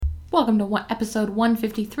Welcome to episode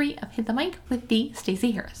 153 of Hit the Mic with the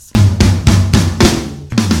Stacey Harris.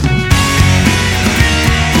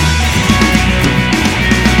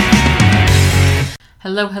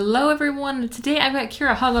 Hello everyone. Today I've got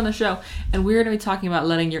Kira Hug on the show, and we're going to be talking about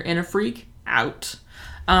letting your inner freak out,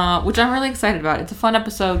 which I'm really excited about. It's a fun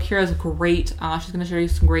episode. Kira's great. She's going to show you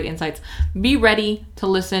some great insights. Be ready to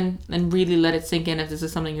listen and really let it sink in if this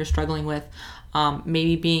is something you're struggling with.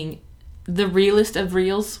 Maybe being the realest of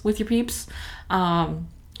reals with your peeps,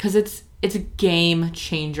 because it's a game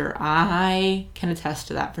changer. I can attest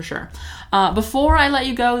to that for sure. Before I let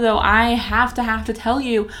you go, though, I have to tell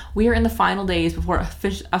you, we are in the final days before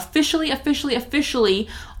officially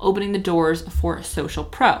opening the doors for Social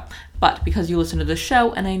Pro. But because you listen to the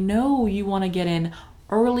show, and I know you want to get in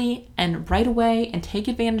early and right away and take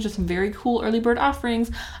advantage of some very cool early bird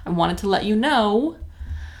offerings, I wanted to let you know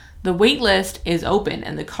the waitlist is open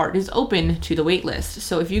and the cart is open to the waitlist.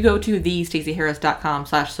 So if you go to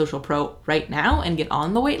thestaceyharris.com/socialpro right now and get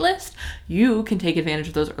on the waitlist, you can take advantage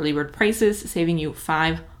of those early bird prices, saving you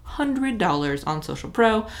 $500 on Social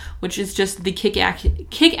Pro, which is just the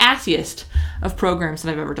kick-assiest of programs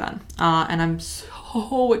that I've ever done. And I'm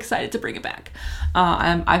so excited to bring it back.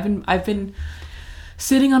 I've been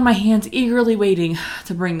sitting on my hands eagerly waiting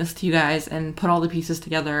to bring this to you guys and put all the pieces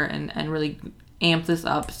together and really amp this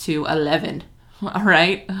up to 11. All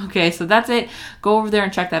right. Okay. So that's it. Go over there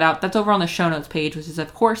and check that out. That's over on the show notes page, which is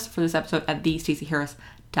of course for this episode at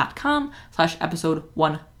thestaceyharris.com/episode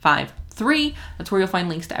 153. That's where you'll find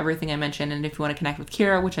links to everything I mentioned. And if you want to connect with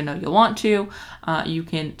Kira, which I know you'll want to, you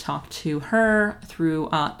can talk to her through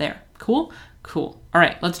there. Cool. All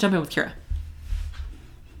right. Let's jump in with Kira.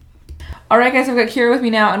 All right, guys, I've got Kira with me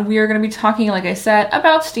now, and we are going to be talking, like I said,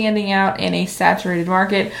 about standing out in a saturated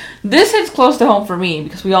market. This hits close to home for me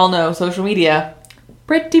because we all know social media,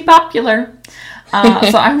 pretty popular.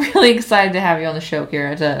 So I'm really excited to have you on the show,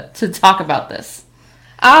 Kira, to talk about this.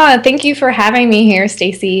 Thank you for having me here,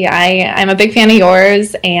 Stacey. I'm a big fan of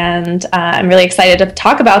yours, and I'm really excited to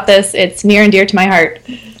talk about this. It's near and dear to my heart.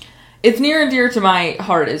 It's near and dear to my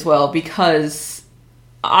heart as well because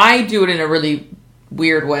I do it in a really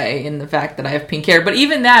weird way in the fact that I have pink hair, but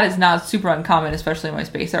even that is not super uncommon, especially in my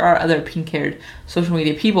space. There are other pink-haired social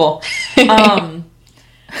media people, but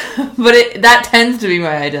that tends to be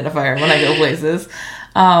my identifier when I go places.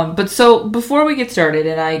 But so before we get started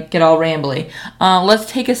and I get all rambly, let's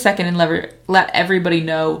take a second and let everybody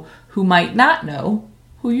know who might not know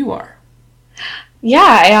who you are. Yeah,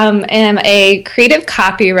 I am a creative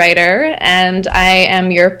copywriter, and I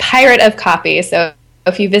am your pirate of copy. So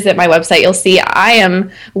if you visit my website, you'll see I am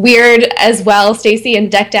weird as well, Stacey,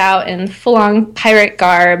 and decked out in full-on pirate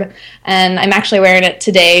garb. And I'm actually wearing it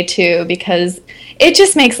today, too, because it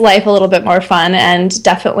just makes life a little bit more fun and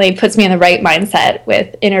definitely puts me in the right mindset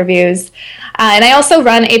with interviews. And I also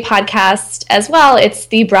run a podcast as well. It's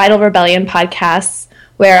the Bridal Rebellion podcast,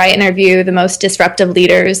 where I interview the most disruptive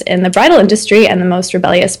leaders in the bridal industry and the most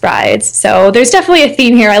rebellious brides. So there's definitely a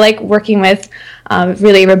theme here. I like working with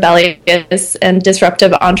really rebellious and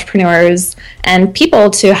disruptive entrepreneurs and people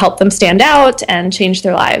to help them stand out and change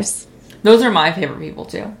their lives. Those are my favorite people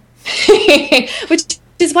too. Which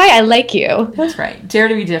is why I like you. That's right. Dare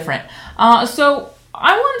to be different. So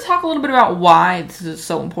I want to talk a little bit about why this is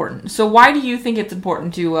so important. So why do you think it's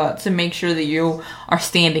important to make sure that you are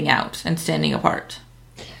standing out and standing apart?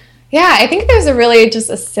 Yeah, I think there's just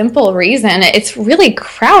a simple reason. It's really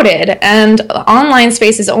crowded, and online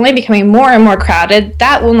space is only becoming more and more crowded.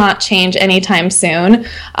 That will not change anytime soon,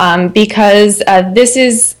 because this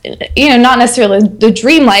is, not necessarily the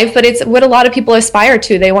dream life, but it's what a lot of people aspire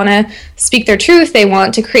to. They want to speak their truth. They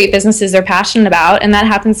want to create businesses they're passionate about, and that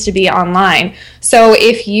happens to be online. So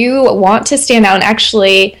if you want to stand out and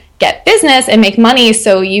actually get business and make money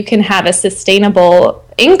so you can have a sustainable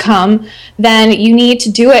income, then you need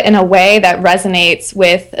to do it in a way that resonates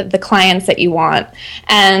with the clients that you want.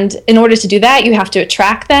 And in order to do that, you have to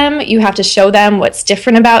attract them. You have to show them what's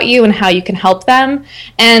different about you and how you can help them.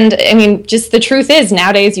 And I mean, just the truth is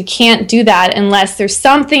nowadays you can't do that unless there's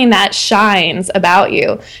something that shines about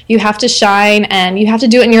you. You have to shine and you have to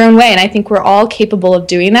do it in your own way. And I think we're all capable of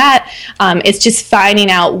doing that. It's just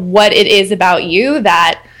finding out what it is about you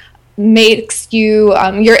that makes you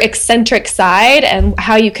your eccentric side and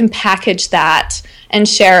how you can package that and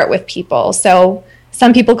share it with people. So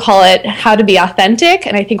some people call it how to be authentic,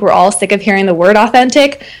 and I think we're all sick of hearing the word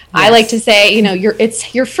authentic. Yes. I like to say,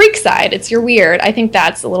 it's your freak side, it's your weird. I think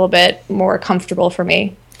that's a little bit more comfortable for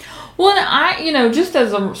me. Well, and I, just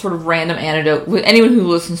as a sort of random anecdote, anyone who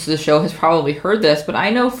listens to the show has probably heard this, but I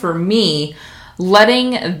know for me,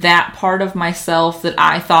 letting that part of myself that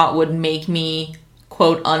I thought would make me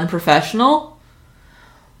quote unprofessional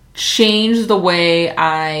changed the way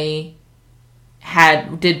I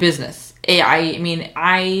did business. I mean,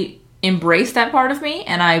 I embraced that part of me,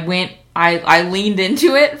 and I leaned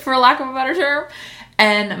into it, for lack of a better term,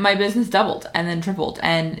 and my business doubled and then tripled,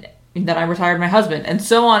 and then I retired my husband, and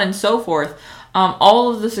so on and so forth.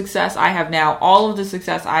 All of the success I have now, all of the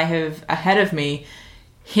success I have ahead of me,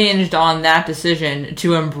 hinged on that decision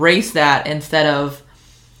to embrace that instead of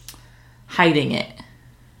hiding it.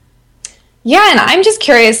 Yeah, and I'm just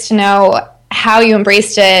curious to know how you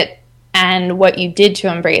embraced it and what you did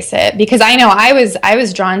to embrace it, because I know I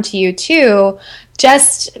was drawn to you too,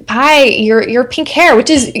 just by your pink hair, which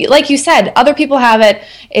is, like you said, other people have it.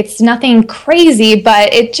 It's nothing crazy,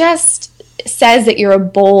 but it just says that you're a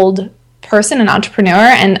bold person, an entrepreneur,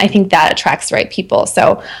 and I think that attracts the right people.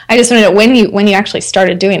 So I just wanted to know when you actually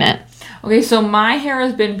started doing it. Okay, so my hair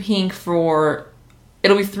has been pink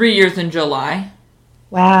it'll be 3 years in July.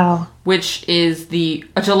 Wow. Which is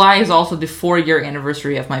July is also the 4-year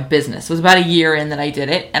anniversary of my business. It was about a year in that I did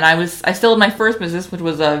it, and I still had my first business, which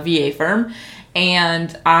was a VA firm,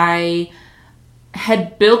 and I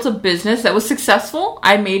had built a business that was successful.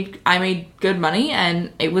 I made good money,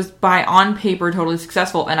 and it was on paper totally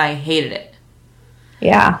successful, and I hated it.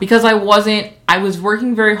 Yeah. Because I was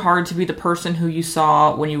working very hard to be the person who you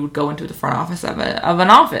saw when you would go into the front office of an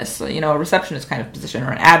office, a receptionist kind of position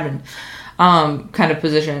or an admin kind of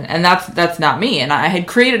position, and that's not me. And I had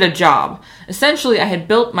created a job. Essentially, I had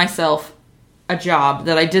built myself a job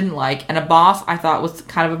that I didn't like, and a boss I thought was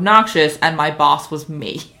kind of obnoxious, and my boss was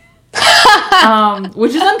me.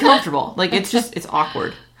 Which is uncomfortable. Like, it's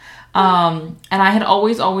awkward. And I had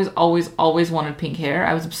always wanted pink hair.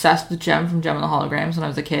 I was obsessed with Jem from Jem and the Holograms when I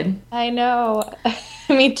was a kid. I know.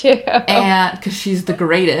 Me too. And because she's the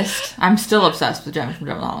greatest. I'm still obsessed with Jem from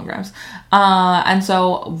Jem and the Holograms. And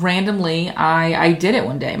so randomly I did it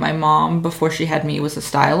one day. My mom, before she had me, was a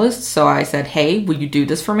stylist. So I said, hey, will you do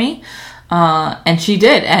this for me? And she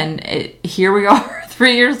did. And here we are.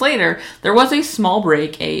 3 years later. There was a small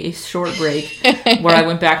break, a short break, where I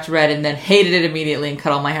went back to red and then hated it immediately and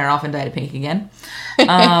cut all my hair off and dyed it pink again.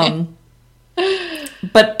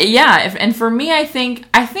 But yeah, and for me, I think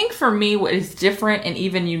for me, what is different and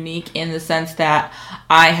even unique in the sense that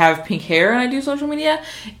I have pink hair and I do social media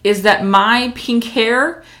is that my pink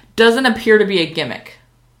hair doesn't appear to be a gimmick.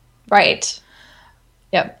 Right.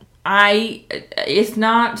 Yep. It's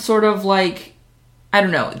not sort of like, I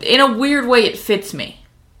don't know. In a weird way, it fits me.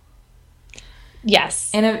 Yes.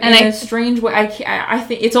 In a strange way, I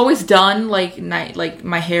think it's always done. Like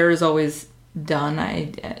my hair is always done.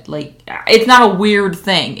 It's not a weird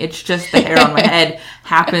thing. It's just the hair on my head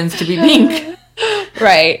happens to be pink.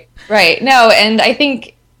 Right. No, and I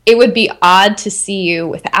think it would be odd to see you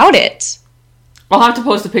without it. I'll have to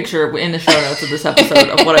post a picture in the show notes of this episode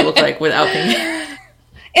of what I look like without pink hair.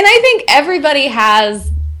 And I think everybody has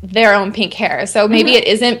their own pink hair. So maybe it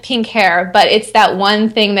isn't pink hair, but it's that one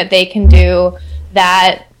thing that they can do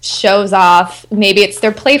that shows off. Maybe it's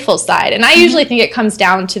their playful side. And I usually think it comes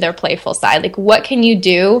down to their playful side. Like, what can you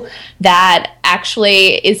do that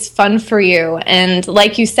actually is fun for you? And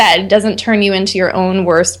like you said, doesn't turn you into your own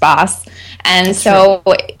worst boss. And so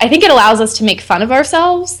I think it allows us to make fun of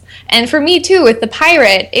ourselves. And for me too, with the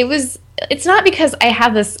pirate, it's not because I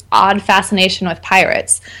have this odd fascination with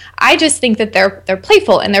pirates. I just think that they're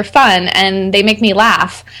playful and they're fun and they make me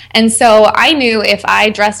laugh. And so I knew if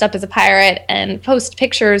I dressed up as a pirate and post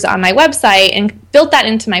pictures on my website and built that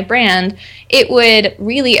into my brand, it would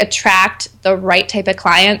really attract the right type of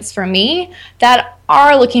clients for me that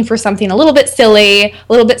are looking for something a little bit silly, a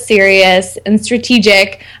little bit serious and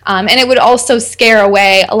strategic. And it would also scare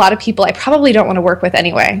away a lot of people I probably don't want to work with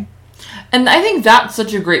anyway. And I think that's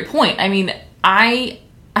such a great point. I mean, I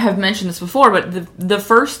have mentioned this before, but the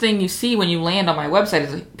first thing you see when you land on my website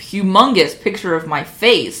is a humongous picture of my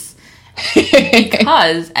face.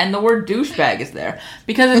 And the word douchebag is there.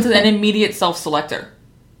 Because it's an immediate self-selector.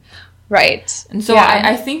 Right. And so yeah.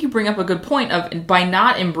 I think you bring up a good point of, by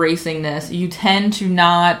not embracing this, you tend to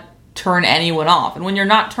not turn anyone off. And when you're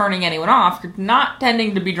not turning anyone off, you're not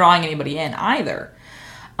tending to be drawing anybody in either.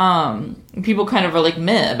 People kind of are like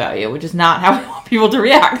meh about you, which is not how we want people to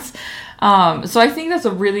react. So I think that's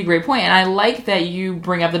a really great point, and I like that you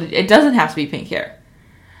bring up that it doesn't have to be pink hair.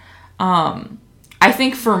 I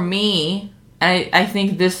think for me, and I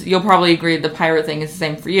think this, you'll probably agree the pirate thing is the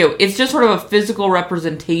same for you. It's just sort of a physical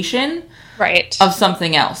representation right. of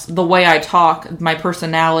something else. The way I talk, my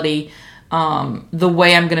personality, the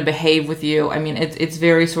way I'm going to behave with you. I mean, it's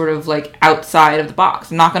very sort of like outside of the box.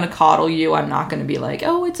 I'm not going to coddle you. I'm not going to be like,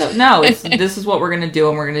 oh, it's this is what we're going to do,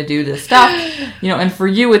 and we're going to do this stuff, and for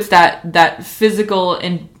you, it's that physical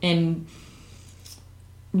in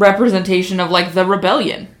representation of like the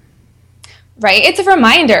rebellion. Right. It's a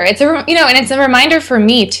reminder. And it's a reminder for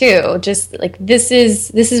me too. Just like, this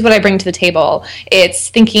is what I bring to the table. It's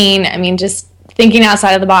thinking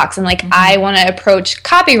outside of the box, and like, I want to approach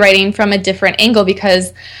copywriting from a different angle,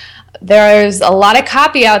 because there's a lot of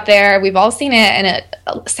copy out there. We've all seen it, and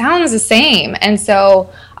it sounds the same. And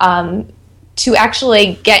so, to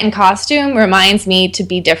actually get in costume reminds me to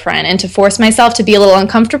be different, and to force myself to be a little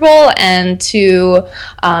uncomfortable, and to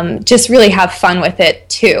just really have fun with it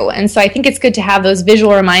too. And so I think it's good to have those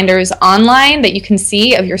visual reminders online that you can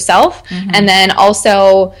see of yourself, and then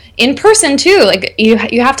also in person too. Like, you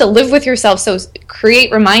have to live with yourself, so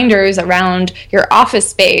create reminders around your office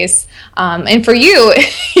space. And for you,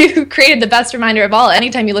 you created the best reminder of all.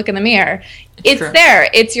 Anytime you look in the mirror, it's true. There.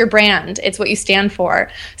 It's your brand. It's what you stand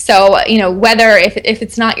for. So, whether if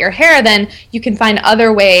it's not your hair, then you can find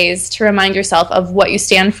other ways to remind yourself of what you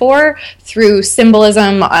stand for through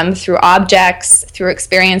symbolism, through objects, through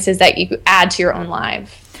experiences that you add to your own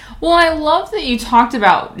life. Well, I love that you talked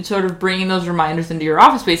about sort of bringing those reminders into your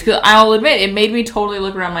office space, because I'll admit, it made me totally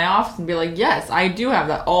look around my office and be like, yes, I do have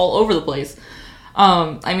that all over the place.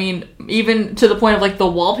 I mean, even to the point of like the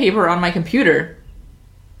wallpaper on my computer.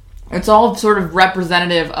 It's all sort of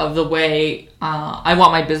representative of the way I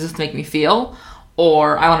want my business to make me feel,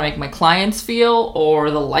 or I want to make my clients feel, or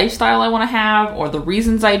the lifestyle I want to have, or the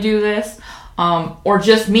reasons I do this, or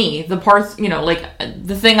just me. The parts, like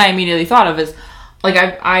the thing I immediately thought of is, like,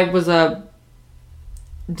 I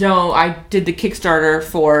did the Kickstarter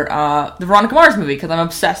for the Veronica Mars movie, because I'm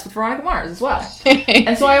obsessed with Veronica Mars as well.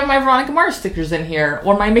 And so I have my Veronica Mars stickers in here,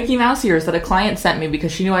 or my Mickey Mouse ears that a client sent me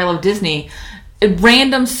because she knew I love Disney.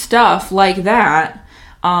 Random stuff like that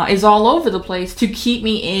is all over the place to keep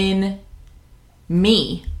me in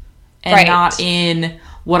me, and not in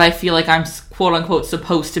what I feel like I'm quote-unquote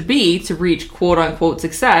supposed to be to reach quote-unquote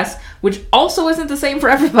success, which also isn't the same for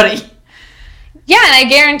everybody. Yeah, and I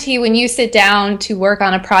guarantee when you sit down to work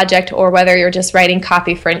on a project, or whether you're just writing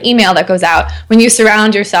copy for an email that goes out, when you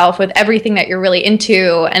surround yourself with everything that you're really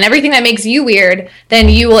into and everything that makes you weird, then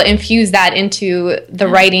you will infuse that into the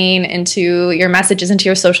writing, into your messages, into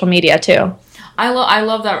your social media too. I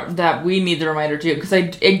love that we need the reminder too, because I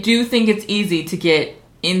do think it's easy to get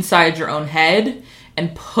inside your own head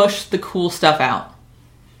and push the cool stuff out.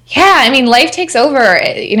 Yeah, I mean, life takes over,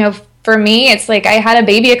 For me, it's like I had a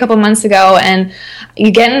baby a couple months ago, and you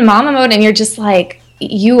get in mama mode, and you're just like,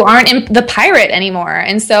 you aren't the pirate anymore.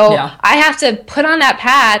 And so I have to put on that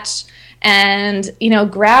patch and,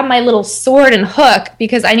 grab my little sword and hook,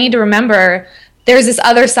 because I need to remember there's this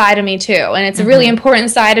other side of me too. And it's a really important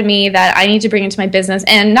side of me that I need to bring into my business,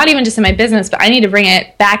 and not even just in my business, but I need to bring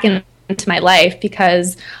it back into my life,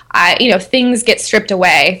 because things get stripped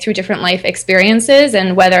away through different life experiences,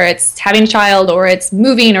 and whether it's having a child or it's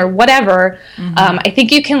moving or whatever, I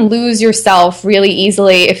think you can lose yourself really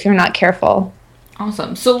easily if you're not careful.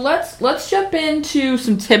 Awesome. So let's jump into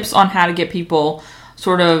some tips on how to get people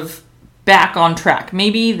sort of back on track.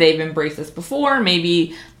 Maybe they've embraced this before.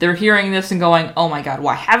 Maybe they're hearing this and going, oh my God,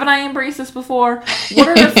 why haven't I embraced this before? What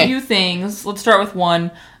are a few things, let's start with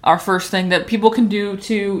one, our first thing that people can do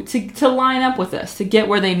to line up with this, to get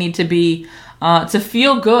where they need to be, to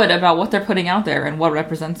feel good about what they're putting out there and what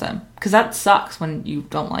represents them? Because that sucks when you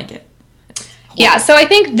don't like it. Yeah, so I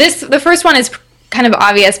think the first one is kind of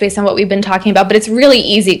obvious based on what we've been talking about, but it's really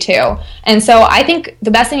easy too. And so I think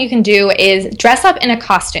the best thing you can do is dress up in a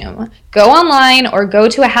costume. Go online or go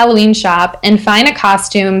to a Halloween shop and find a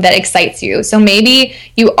costume that excites you. So maybe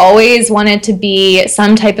you always wanted to be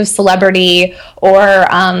some type of celebrity, or,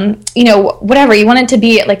 whatever. You wanted to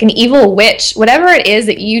be like an evil witch, whatever it is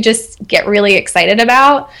that you just get really excited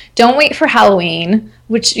about. Don't wait for Halloween,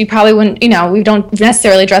 which you probably wouldn't, we don't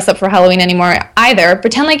necessarily dress up for Halloween anymore either.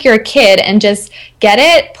 Pretend like you're a kid and just get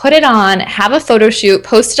it, put it on, have a photo shoot,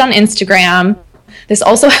 post it on Instagram. This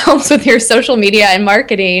also helps with your social media and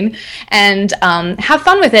marketing, and have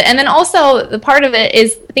fun with it. And then also the part of it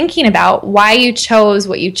is thinking about why you chose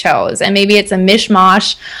what you chose. And maybe it's a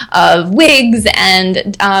mishmash of wigs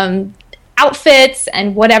and outfits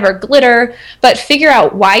and whatever, glitter, but figure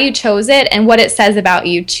out why you chose it and what it says about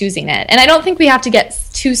you choosing it. And I don't think we have to get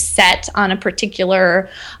too set on a particular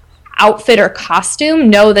outfit or costume,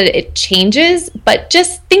 know that it changes, but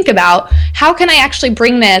just think about, how can I actually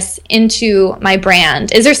bring this into my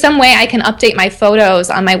brand? Is there some way I can update my photos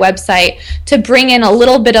on my website to bring in a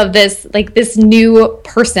little bit of this, like this new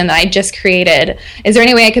person that I just created? Is there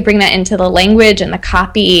any way I could bring that into the language and the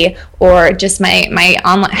copy, or just my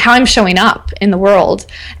online, how I'm showing up in the world?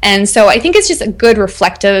 And so I think it's just a good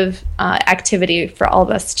reflective activity for all of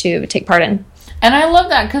us to take part in. And I love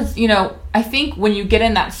that because, you know, I think when you get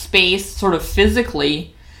in that space sort of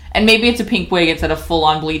physically, and maybe it's a pink wig instead of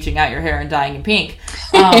full-on bleaching out your hair and dyeing it pink,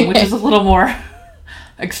 which is a little more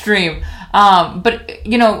extreme. But,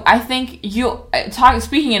 you know, I think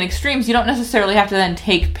speaking in extremes, you don't necessarily have to then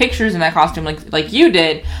take pictures in that costume like you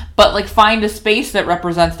did, but like find a space that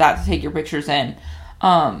represents that to take your pictures in.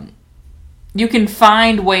 You can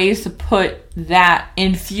find ways to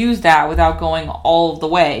infuse that without going all the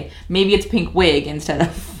way. Maybe it's pink wig instead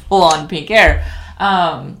of full-on pink hair.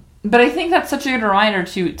 But I think that's such a good reminder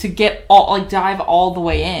to get dive all the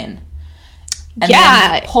way in. And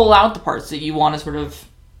then pull out the parts that you want to sort of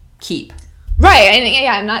keep. Right. And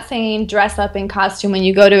yeah, I'm not saying dress up in costume when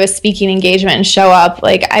you go to a speaking engagement and show up.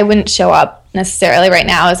 Like, I wouldn't show up necessarily right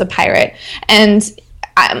now as a pirate. And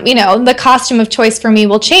you know, the costume of choice for me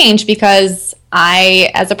will change because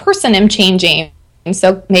I, as a person, am changing.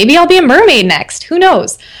 So maybe I'll be a mermaid next. Who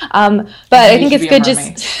knows? But I think it's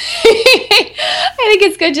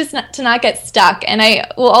good to not get stuck. And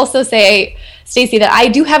I will also say, Stacey, that I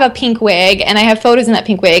do have a pink wig, and I have photos in that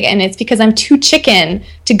pink wig, and it's because I'm too chicken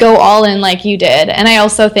to go all in like you did. And I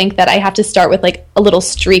also think that I have to start with like a little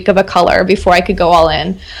streak of a color before I could go all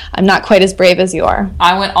in. I'm not quite as brave as you are.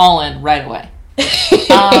 I went all in right away.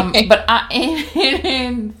 But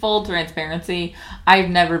in full transparency, I've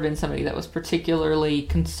never been somebody that was particularly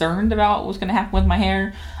concerned about what was going to happen with my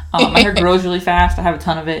hair. My hair grows really fast. I have a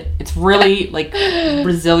ton of it. It's really like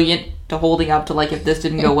resilient to holding up to, like, if this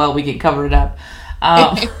didn't go well, we can cover it up.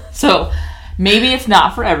 So maybe it's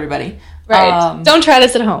not for everybody. Right. Don't try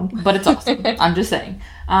this at home. But it's awesome. I'm just saying.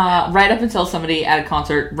 Right up until somebody at a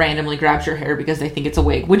concert randomly grabs your hair because they think it's a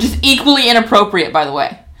wig, which is equally inappropriate, by the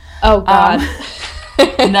way. Oh, God.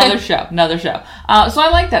 Another show. So I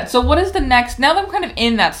like that. So what is the next? Now that I'm kind of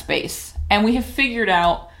in that space and we have figured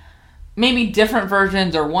out maybe different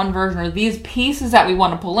versions or one version or these pieces that we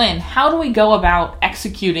want to pull in, how do we go about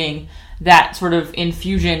executing that sort of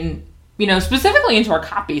infusion, you know, specifically into our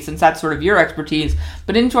copy, since that's sort of your expertise,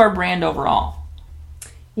 but into our brand overall?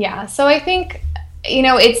 Yeah. So I think, you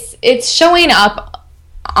know, it's showing up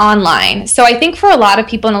online. So I think for a lot of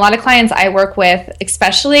people and a lot of clients I work with,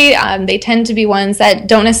 especially, they tend to be ones that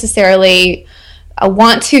don't necessarily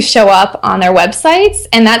want to show up on their websites,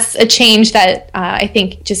 and that's a change that I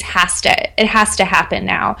think just has to happen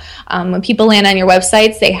now. When people land on your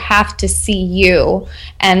websites, they have to see you,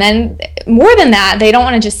 and then more than that, they don't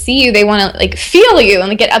want to just see you; they want to like feel you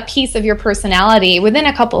and get a piece of your personality within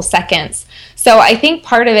a couple seconds. So I think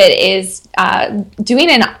part of it is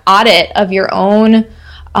doing an audit of your own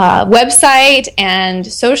website and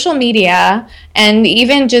social media, and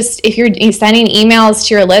even just if you're sending emails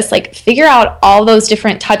to your list, like figure out all those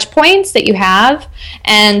different touch points that you have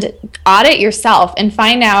and audit yourself and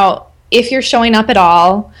find out if you're showing up at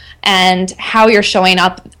all and how you're showing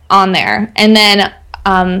up on there. And then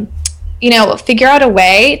you know, figure out a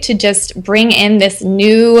way to just bring in this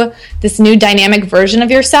new dynamic version of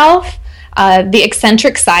yourself, the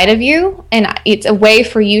eccentric side of you, and it's a way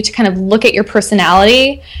for you to kind of look at your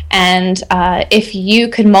personality. And if you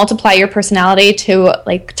could multiply your personality to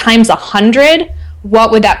like times 100,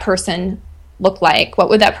 what would that person look like? What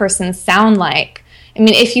would that person sound like? I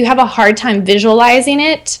mean, if you have a hard time visualizing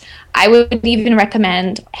it, I would even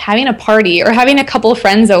recommend having a party or having a couple of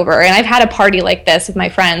friends over. And I've had a party like this with my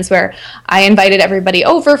friends where I invited everybody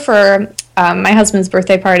over for my husband's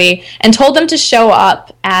birthday party and told them to show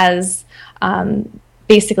up as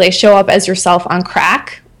basically show up as yourself on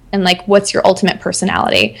crack, and like what's your ultimate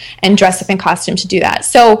personality, and dress up in costume to do that.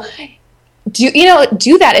 So do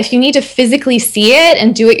that if you need to physically see it,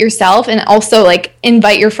 and do it yourself, and also like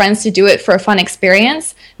invite your friends to do it for a fun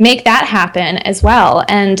experience. Make that happen as well.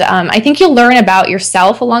 And I think you'll learn about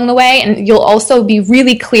yourself along the way, and you'll also be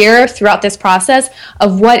really clear throughout this process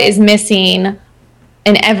of what is missing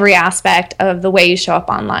in every aspect of the way you show up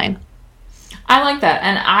online. I like that,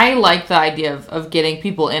 and I like the idea of getting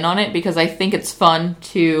people in on it, because I think it's fun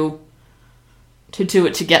to do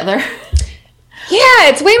it together. Yeah,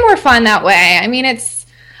 it's way more fun that way. I mean,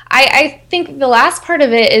 I think the last part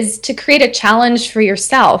of it is to create a challenge for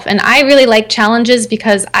yourself, and I really like challenges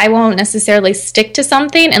because I won't necessarily stick to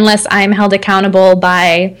something unless I'm held accountable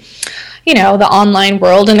by, the online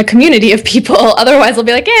world and a community of people. Otherwise, I'll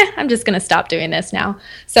be like, I'm just going to stop doing this now.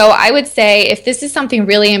 So I would say if this is something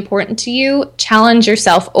really important to you, challenge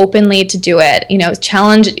yourself openly to do it.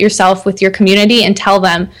 Challenge yourself with your community and tell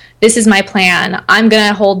them, this is my plan. I'm going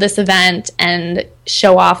to hold this event and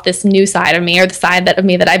show off this new side of me, or the side of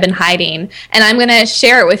me that I've been hiding. And I'm going to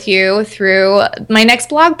share it with you through my next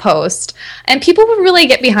blog post. And people will really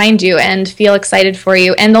get behind you and feel excited for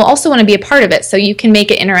you. And they'll also want to be a part of it, so you can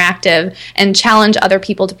make it interactive and challenge other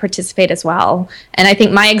people to participate as well. And I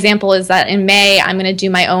think my example is that in May, I'm going to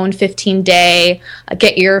do my own 15-day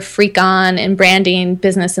Get Your Freak On in Branding,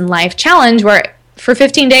 Business, and Life challenge, where for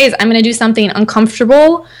 15 days, I'm going to do something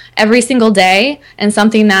uncomfortable every single day, and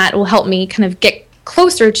something that will help me kind of get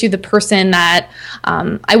closer to the person that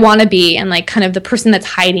I want to be, and like kind of the person that's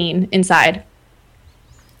hiding inside.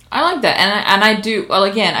 I like that. And I do, well,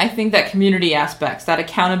 again, I think that community aspects, that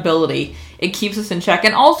accountability, it keeps us in check.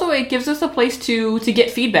 And also it gives us a place to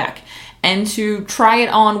get feedback and to try it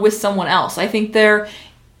on with someone else. I think there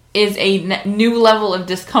is a new level of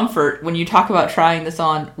discomfort when you talk about trying this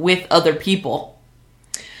on with other people.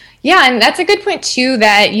 Yeah, and that's a good point too,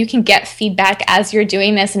 that you can get feedback as you're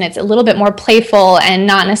doing this, and it's a little bit more playful and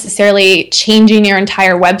not necessarily changing your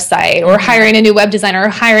entire website or hiring a new web designer or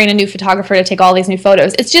hiring a new photographer to take all these new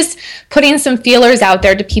photos. It's just putting some feelers out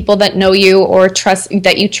there to people that know you or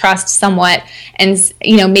that you trust somewhat, and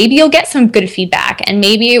maybe you'll get some good feedback, and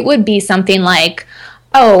maybe it would be something like,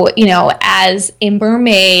 as a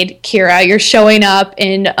mermaid, Kira, you're showing up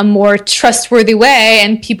in a more trustworthy way,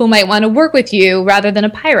 and people might want to work with you rather than a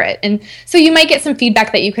pirate. And so you might get some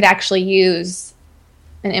feedback that you could actually use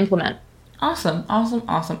and implement. Awesome.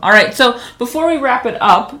 All right, so before we wrap it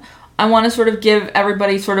up, I want to sort of give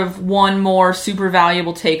everybody sort of one more super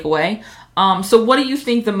valuable takeaway. So what do you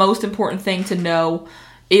think the most important thing to know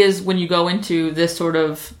is when you go into this sort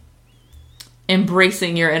of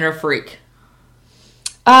embracing your inner freak?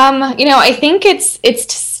 I think it's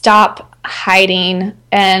to stop hiding,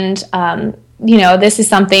 and this is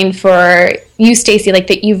something for you, Stacey, like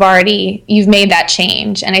that you've made that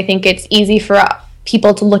change, and I think it's easy for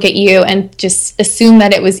people to look at you and just assume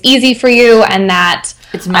that it was easy for you, and that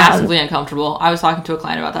it's massively uncomfortable. I was talking to a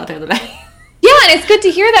client about that the other day. Yeah, and it's good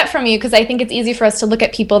to hear that from you, because I think it's easy for us to look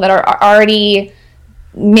at people that are already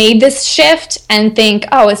made this shift and think,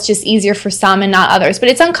 it's just easier for some and not others, but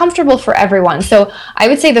it's uncomfortable for everyone. So I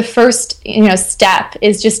would say the first step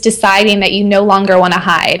is just deciding that you no longer want to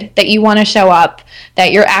hide, that you want to show up,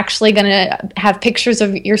 that you're actually going to have pictures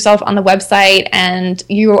of yourself on the website, and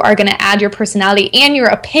you are going to add your personality and your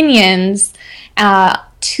opinions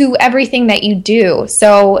to everything that you do.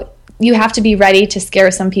 So you have to be ready to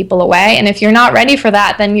scare some people away, and if you're not ready for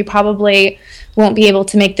that, then you probably won't be able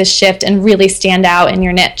to make this shift and really stand out in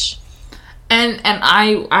your niche. And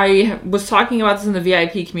I was talking about this in the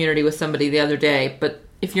VIP community with somebody the other day, but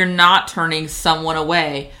if you're not turning someone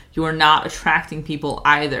away, you are not attracting people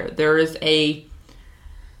either. There is and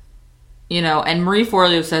Marie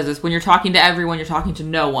Forleo says this, when you're talking to everyone, you're talking to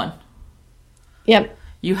no one. Yep.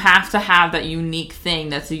 You have to have that unique thing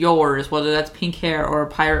that's yours, whether that's pink hair or a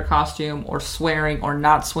pirate costume or swearing or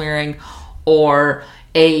not swearing, or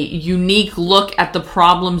a unique look at the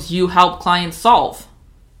problems you help clients solve.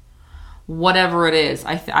 Whatever it is,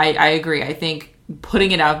 I agree. I think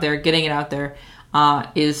putting it out there, getting it out there,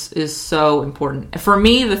 is so important. For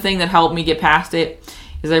me, the thing that helped me get past it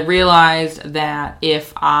is I realized that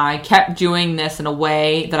if I kept doing this in a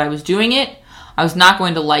way that I was doing it, I was not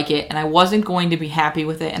going to like it, and I wasn't going to be happy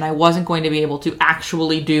with it, and I wasn't going to be able to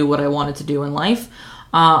actually do what I wanted to do in life.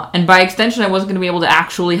 And by extension, I wasn't going to be able to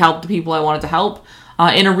actually help the people I wanted to help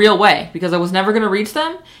in a real way, because I was never going to reach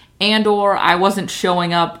them, and or I wasn't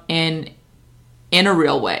showing up in a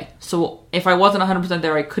real way. So if I wasn't 100%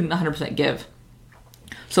 there, I couldn't 100% give.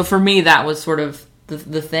 So for me, that was sort of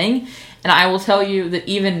the thing. And I will tell you that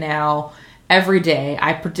even now, every day,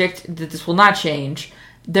 I predict that this will not change.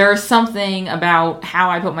 There is something about how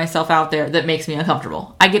I put myself out there that makes me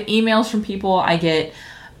uncomfortable. I get emails from people, I get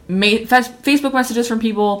Facebook messages from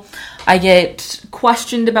people, I get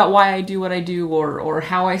questioned about why I do what I do, or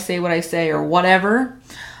how I say what I say, or whatever,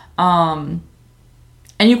 and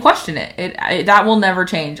you question it. That will never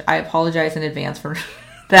change. I apologize in advance for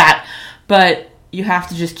that, but you have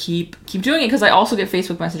to just keep doing it, because I also get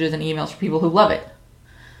Facebook messages and emails from people who love it.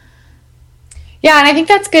 Yeah, and I think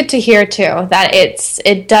that's good to hear too, that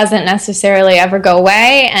it doesn't necessarily ever go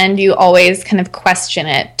away, and you always kind of question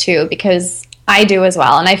it too, because I do as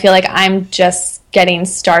well, and I feel like I'm just getting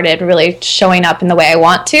started really showing up in the way I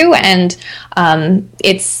want to, and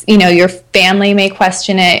it's, your family may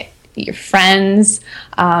question it, your friends,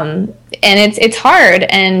 and it's hard,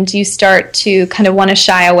 and you start to kind of want to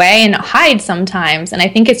shy away and hide sometimes. And I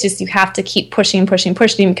think it's just you have to keep pushing,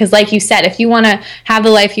 because like you said, if you want to have the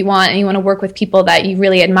life you want and you want to work with people that you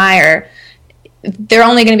really admire, they're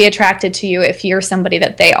only going to be attracted to you if you're somebody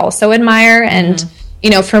that they also admire. And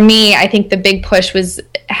for me, I think the big push was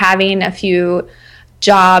having a few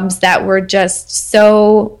jobs that were just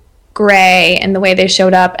so gray in the way they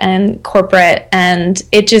showed up and corporate, and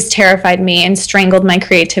it just terrified me and strangled my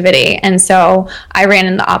creativity. And so I ran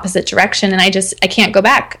in the opposite direction, and I can't go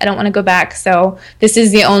back. I don't want to go back. So this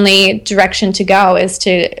is the only direction to go, is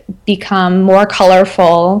to become more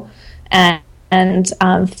colorful and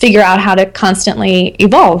figure out how to constantly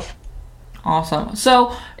evolve. Awesome.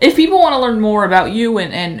 So if people want to learn more about you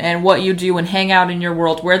and what you do and hang out in your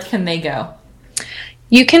world, where can they go?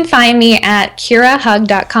 You can find me at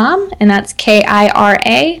KiraHug.com, and that's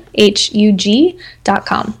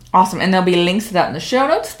KIRAHUG.com. Awesome. And there'll be links to that in the show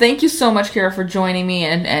notes. Thank you so much, Kira, for joining me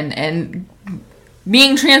and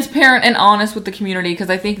being transparent and honest with the community, because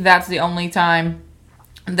I think that's the only time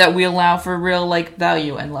that we allow for real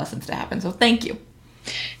value and lessons to happen. So thank you.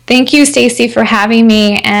 Thank you, Stacy, for having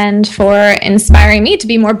me and for inspiring me to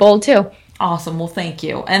be more bold too. Awesome. Well, thank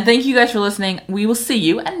you. And thank you guys for listening. We will see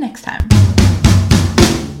you next time.